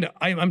 And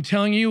I'm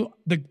telling you,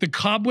 the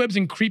cobwebs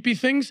and creepy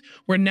things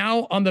were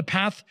now on the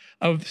path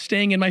of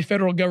staying in my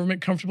federal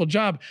government comfortable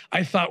job.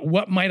 I thought,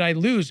 what might I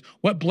lose?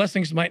 What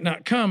blessings might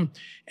not come?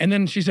 And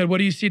then she said, what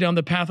do you see down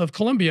the path of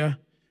Columbia?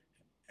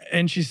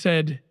 And she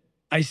said,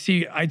 I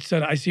see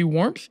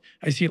warmth.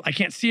 I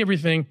can't see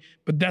everything,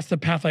 but that's the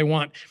path I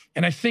want.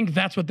 And I think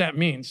that's what that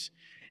means,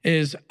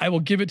 is I will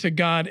give it to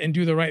God and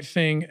do the right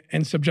thing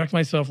and subject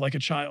myself like a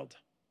child.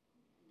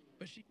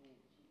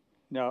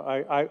 Now,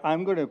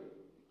 I'm going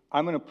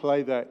to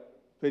play that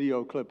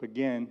video clip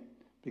again,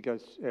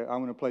 because I'm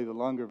going to play the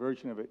longer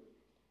version of it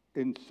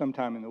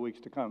sometime in the weeks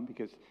to come,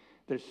 because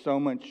there's so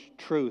much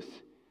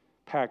truth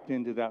packed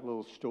into that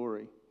little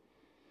story.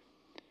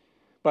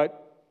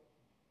 But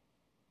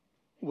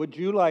would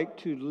you like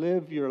to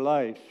live your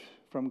life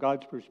from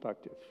God's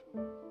perspective?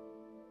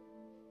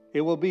 It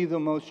will be the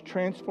most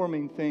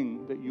transforming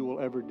thing that you will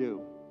ever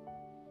do.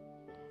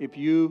 If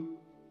you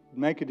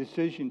make a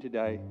decision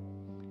today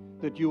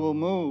that you will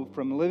move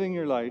from living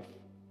your life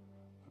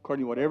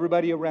according to what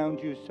everybody around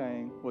you is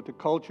saying, what the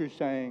culture is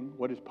saying,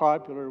 what is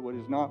popular, what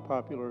is not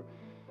popular,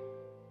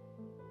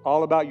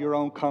 all about your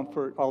own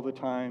comfort all the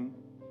time,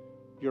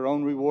 your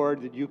own reward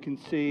that you can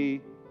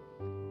see,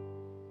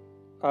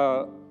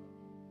 or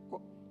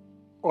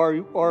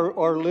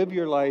live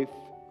your life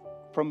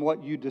from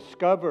what you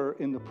discover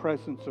in the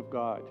presence of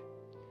God.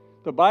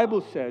 The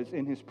Bible says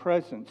in His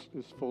presence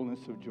is fullness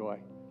of joy.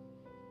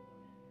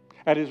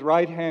 At His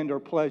right hand are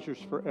pleasures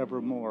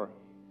forevermore.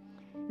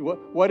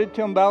 What did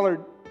Tim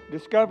Ballard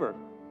discover?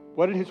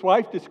 What did his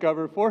wife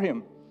discover for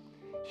him?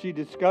 She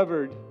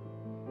discovered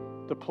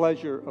the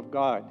pleasure of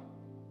God.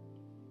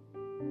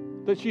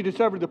 That she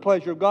discovered the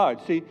pleasure of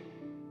God. See,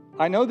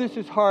 I know this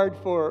is hard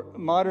for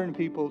modern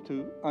people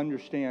to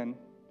understand,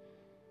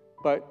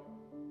 but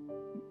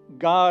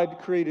God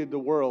created the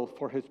world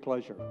for His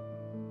pleasure.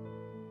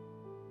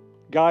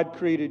 God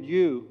created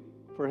you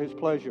for His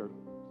pleasure.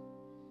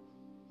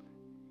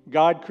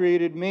 God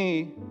created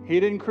me. He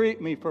didn't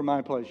create me for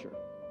my pleasure.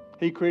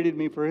 He created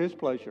me for His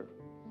pleasure.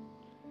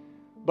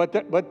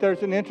 But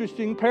there's an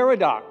interesting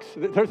paradox.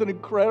 There's an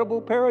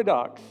incredible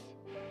paradox.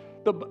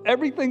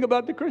 Everything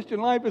about the Christian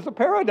life is a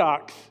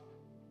paradox.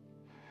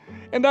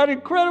 And that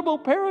incredible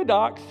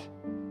paradox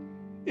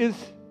is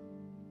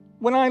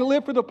when I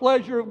live for the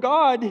pleasure of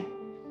God,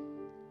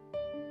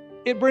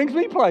 it brings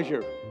me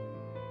pleasure.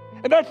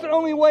 And that's the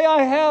only way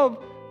I have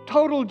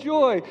total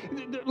joy.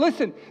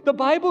 Listen, the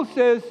Bible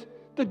says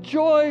the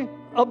joy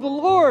of the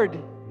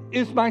Lord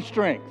is my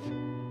strength.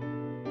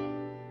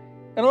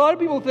 And a lot of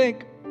people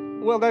think,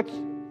 well, that's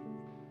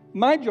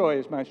my joy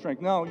is my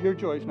strength. No, your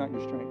joy is not your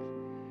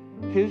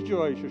strength. His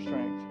joy is your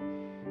strength.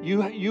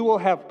 You will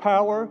have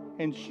power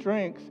and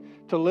strength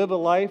to live a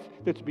life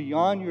that's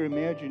beyond your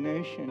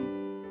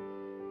imagination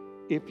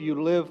if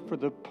you live for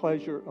the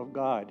pleasure of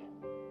God.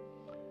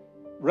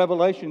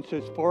 Revelation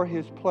says, for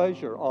His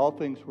pleasure all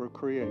things were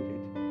created.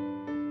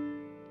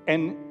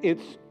 And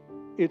it's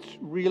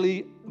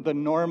really the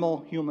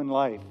normal human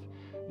life.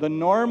 The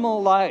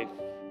normal life.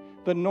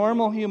 The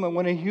normal human,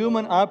 when a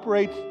human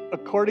operates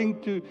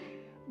according to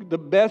the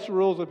best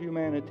rules of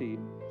humanity,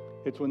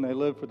 it's when they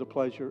live for the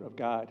pleasure of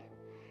God.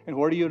 And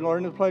where do you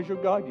learn the pleasure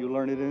of God? You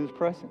learn it in His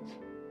presence.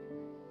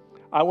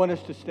 I want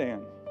us to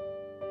stand.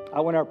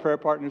 I want our prayer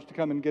partners to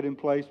come and get in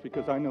place,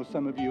 because I know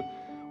some of you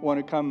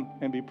want to come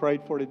and be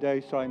prayed for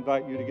today, so I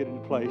invite you to get in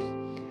place.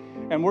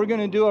 And we're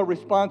going to do a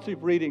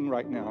responsive reading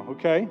right now,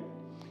 okay?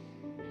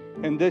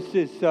 And this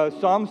is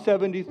Psalm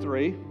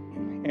 73.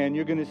 And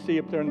you're going to see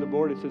up there on the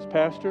board, it says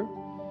pastor.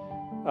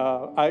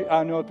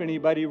 I know if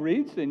anybody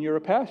reads, then you're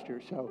a pastor.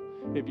 So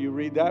if you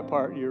read that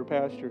part, you're a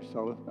pastor.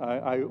 So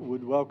I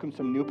would welcome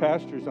some new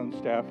pastors on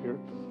staff here.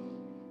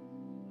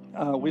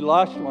 We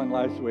lost one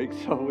last week,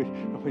 so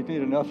we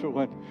need another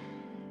one.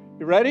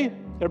 You ready?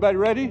 Everybody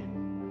ready?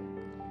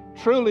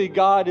 Truly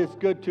God is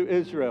good to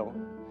Israel,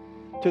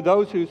 to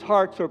those whose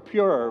hearts are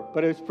pure.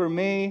 But as for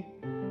me,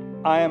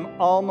 I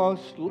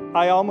almost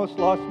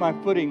lost my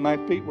footing. My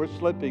feet were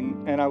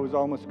slipping, and I was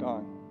almost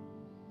gone.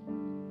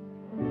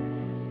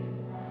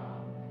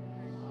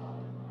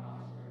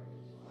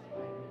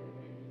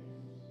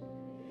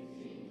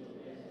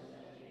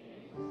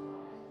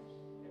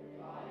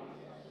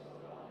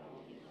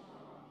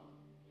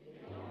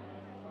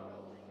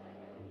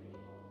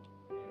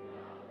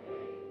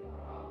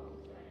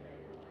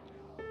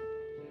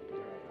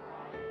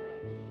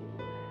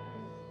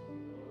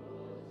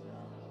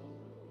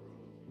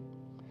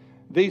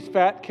 These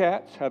fat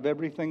cats have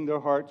everything their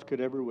hearts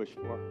could ever wish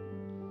for.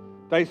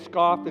 They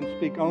scoff and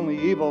speak only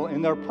evil.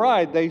 In their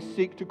pride, they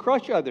seek to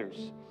crush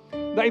others.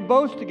 They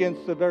boast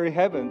against the very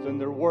heavens,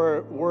 and their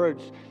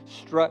words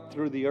strut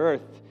through the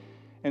earth.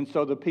 And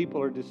so the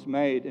people are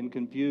dismayed and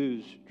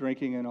confused,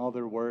 drinking in all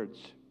their words.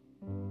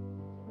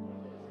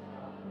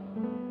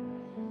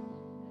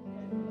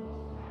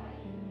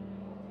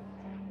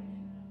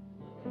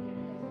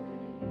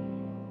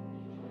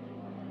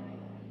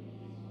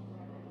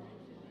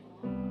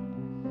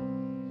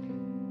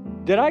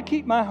 Did I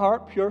keep my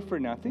heart pure for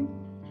nothing?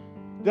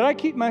 Did I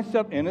keep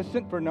myself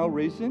innocent for no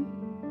reason?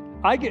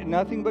 I get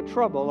nothing but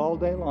trouble all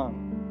day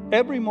long.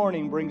 Every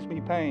morning brings me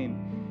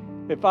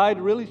pain. If I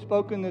had really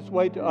spoken this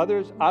way to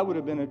others, I would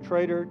have been a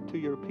traitor to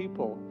your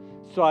people.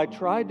 So I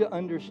tried to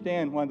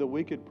understand why the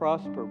wicked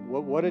prosper.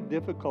 What a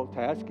difficult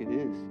task it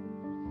is.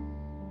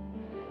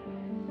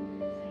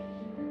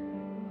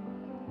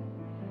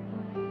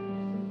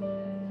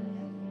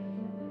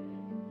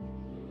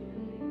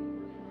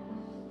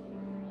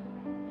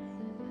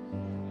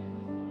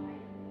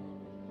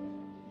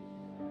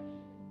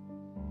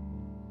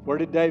 Where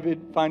did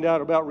David find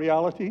out about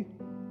reality?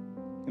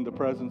 In the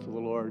presence of the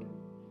Lord.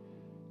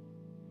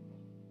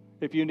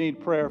 If you need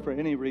prayer for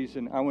any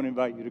reason, I want to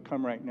invite you to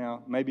come right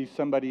now. Maybe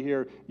somebody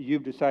here,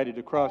 you've decided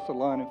to cross the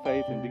line of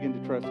faith and begin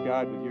to trust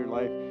God with your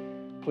life.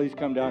 Please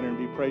come down here and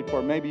be prayed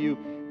for. Maybe you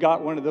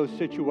got one of those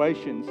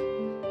situations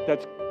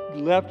that's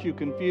left you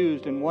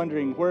confused and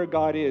wondering where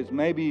God is.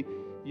 Maybe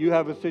you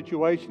have a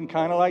situation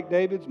kind of like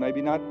David's,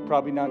 maybe not,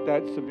 probably not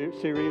that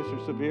serious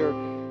or severe,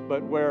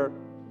 but where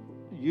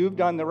you've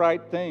done the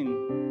right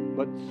thing,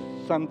 but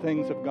some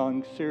things have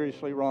gone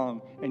seriously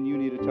wrong and you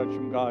need a touch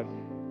from God.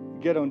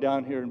 Get on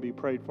down here and be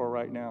prayed for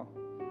right now.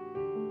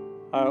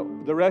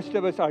 The rest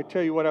of us, I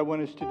tell you what I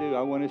want us to do.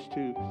 I want us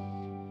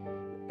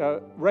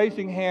to,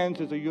 raising hands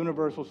is a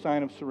universal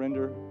sign of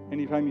surrender.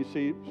 Anytime you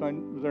see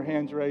someone with their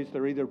hands raised,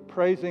 they're either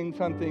praising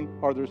something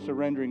or they're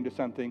surrendering to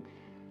something.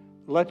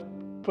 Let's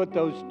put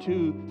those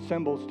two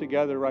symbols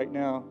together right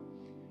now,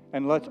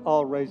 and let's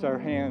all raise our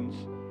hands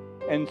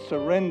and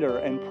surrender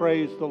and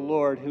praise the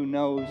Lord who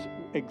knows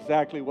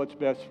exactly what's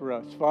best for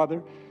us.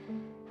 Father,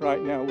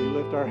 right now we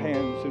lift our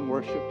hands in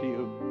worship to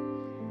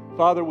you.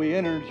 Father, we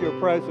enter into your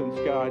presence,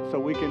 God, so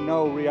we can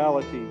know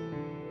reality.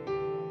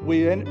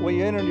 We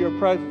enter into your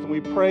presence and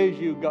we praise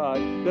you, God,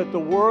 that the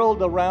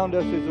world around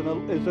us is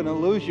an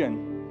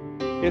illusion.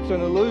 It's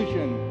an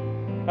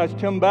illusion. As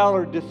Tim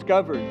Ballard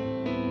discovered,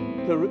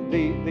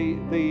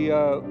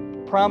 the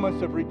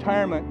promise of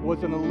retirement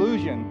was an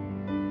illusion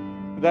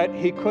that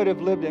he could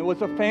have lived in. It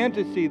was a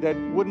fantasy that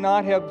would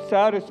not have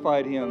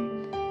satisfied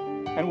him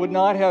and would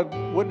not have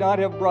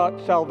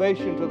brought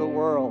salvation to the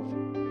world.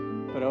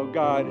 But oh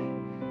God,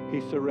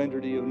 he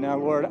surrendered to you. Now,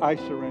 Lord, I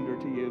surrender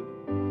to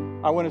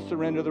you. I want to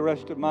surrender the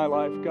rest of my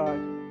life, God.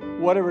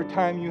 Whatever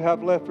time you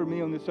have left for me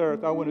on this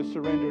earth, I want to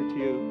surrender to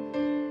you.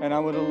 And I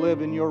want to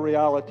live in your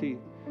reality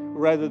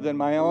rather than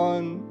my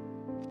own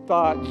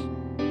thoughts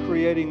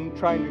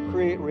trying to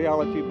create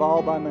reality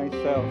all by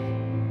myself.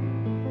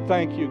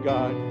 Thank you,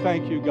 God.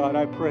 Thank you, God.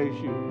 I praise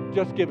you.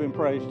 Just give him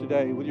praise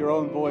today with your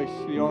own voice,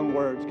 your own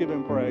words. Give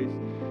him praise.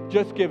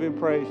 Just give him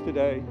praise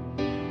today.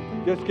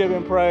 Just give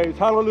him praise.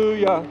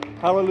 Hallelujah.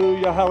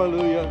 Hallelujah.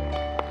 Hallelujah.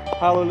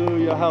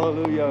 Hallelujah.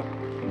 Hallelujah.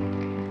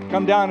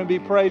 Come down and be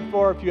prayed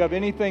for. If you have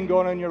anything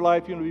going on in your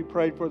life, you want to be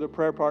prayed for. The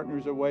prayer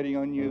partners are waiting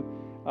on you.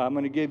 I'm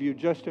going to give you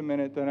just a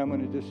minute, then I'm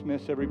going to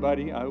dismiss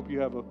everybody. I hope you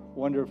have a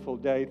wonderful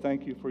day.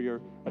 Thank you for your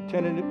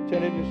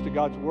attentiveness to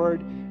God's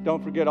Word.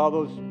 Don't forget all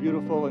those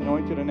beautiful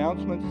anointed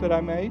announcements that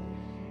I made.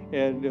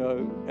 And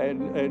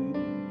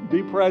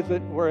be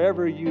present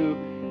wherever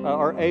you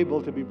are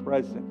able to be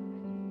present.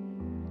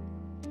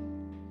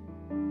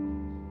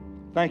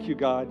 Thank you,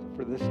 God,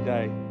 for this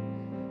day.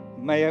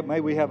 May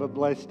we have a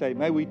blessed day.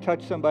 May we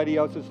touch somebody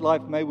else's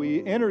life. May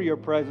we enter your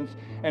presence,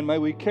 and may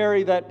we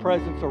carry that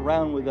presence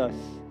around with us.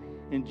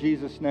 In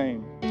Jesus'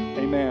 name,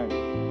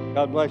 amen.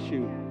 God bless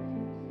you.